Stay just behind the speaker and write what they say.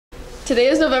Today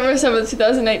is November 7th,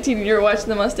 2019, and you're watching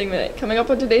the Mustang Minute. Coming up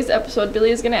on today's episode, Billy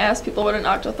is going to ask people what an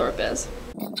octothorpe is.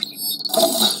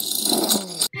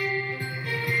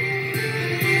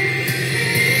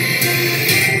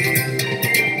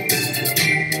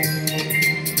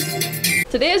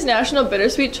 Today is National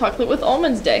Bittersweet Chocolate with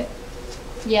Almonds Day.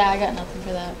 Yeah, I got nothing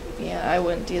for that. Yeah, I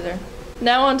wouldn't either.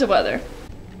 Now on to weather.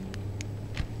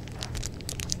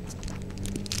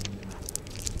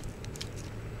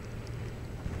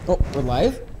 Oh, we're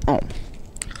live? Oh.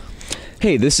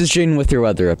 Hey, this is Jaden with your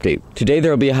weather update. Today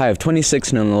there will be a high of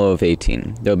 26 and a low of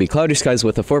 18. There will be cloudy skies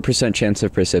with a 4% chance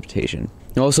of precipitation.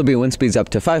 There will also be wind speeds up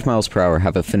to 5 miles per hour.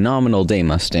 Have a phenomenal day,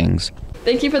 Mustangs.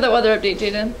 Thank you for that weather update,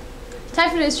 Jaden. Time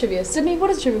for today's trivia. Sydney,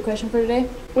 what is the trivia question for today?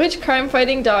 Which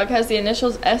crime-fighting dog has the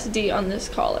initials SD on this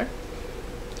collar?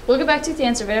 We'll get back to the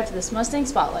answer right after this Mustang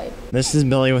Spotlight. This is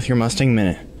Billy with your Mustang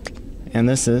Minute. And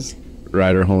this is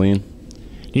Ryder Helene.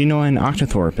 Do you know what an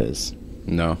octothorpe is?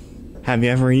 No. Have you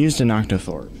ever used an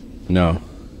octothorpe? No.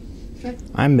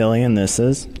 I'm Billy and this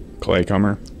is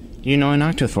Claycomer. Do you know what an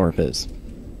octothorpe is?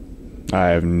 I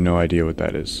have no idea what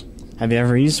that is. Have you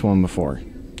ever used one before?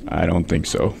 I don't think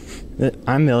so.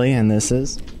 I'm Billy and this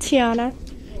is Tiana.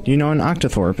 Do you know what an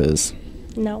octothorpe is?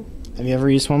 No. Have you ever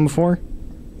used one before?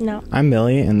 No. I'm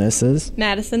Billy and this is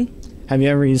Madison. Have you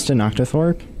ever used an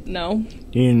octothorpe? No.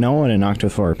 Do you know what an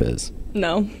octothorpe is?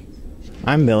 No.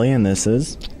 I'm Billy and this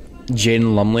is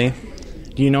Jaden Lumley.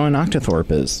 Do you know what an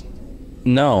octothorpe is?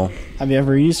 No. Have you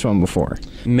ever used one before?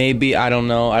 Maybe, I don't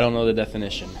know. I don't know the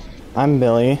definition. I'm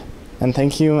Billy, and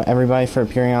thank you everybody for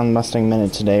appearing on Mustang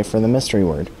Minute today for the mystery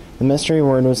word. The mystery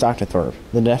word was octothorpe.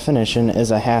 The definition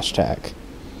is a hashtag.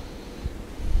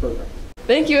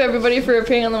 Thank you, everybody, for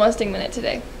appearing on the Mustang Minute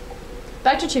today.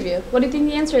 Back to trivia. What do you think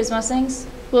the answer is, Mustangs?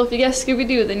 Well, if you guessed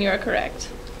Scooby-Doo, then you are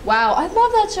correct. Wow, I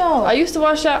love that show. I used to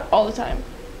watch that all the time.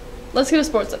 Let's get a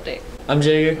sports update. I'm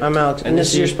Jager. I'm Alex, and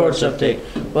this is your sports update.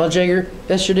 Well, Jager,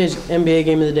 yesterday's NBA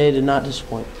game of the day did not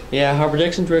disappoint. Yeah, our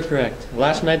predictions were correct.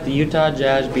 Last night, the Utah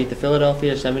Jazz beat the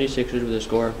Philadelphia 76ers with a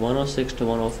score of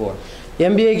 106-104. The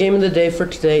NBA game of the day for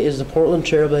today is the Portland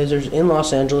Trail Blazers in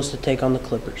Los Angeles to take on the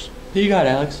Clippers. Who you got,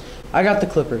 Alex? I got the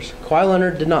Clippers. Kawhi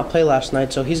Leonard did not play last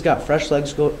night, so he's got fresh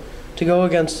legs to go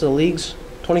against the league's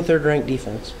 23rd ranked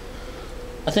defense.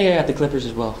 I think I got the Clippers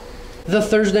as well. The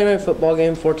Thursday night football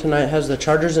game for tonight has the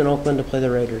Chargers in Oakland to play the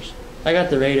Raiders. I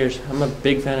got the Raiders. I'm a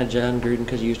big fan of John Gruden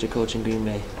because he used to coach in Green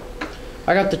Bay.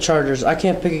 I got the Chargers. I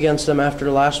can't pick against them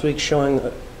after last week's showing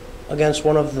against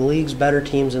one of the league's better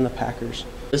teams in the Packers.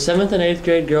 The 7th and 8th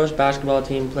grade girls basketball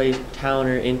team plays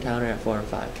Towner in Towner at 4 and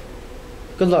 5.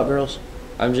 Good luck, girls.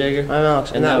 I'm Jager. I'm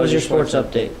Alex, and that was your sports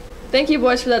update. Thank you,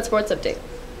 boys, for that sports update.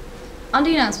 On to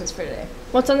the announcements for today.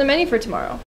 What's on the menu for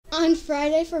tomorrow? On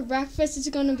Friday for breakfast it's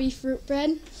going to be fruit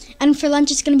bread. And for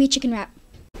lunch it's going to be chicken wrap.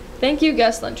 Thank you,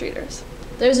 guest lunch readers.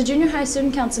 There's a junior high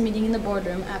student council meeting in the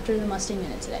boardroom after the Mustang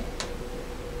Minute today.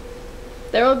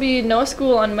 There will be no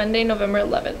school on Monday, November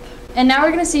 11th. And now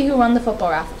we're going to see who won the football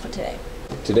raffle for today.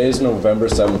 Today's November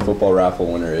 7th football raffle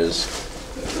winner is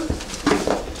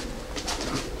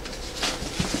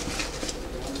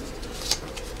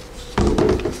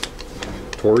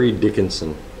Tori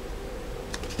Dickinson.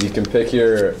 You can pick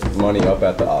your money up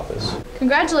at the office.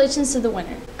 Congratulations to the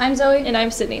winner. I'm Zoe. And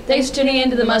I'm Sydney. Thanks for tuning in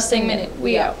to the Mustang Minute.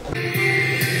 We out.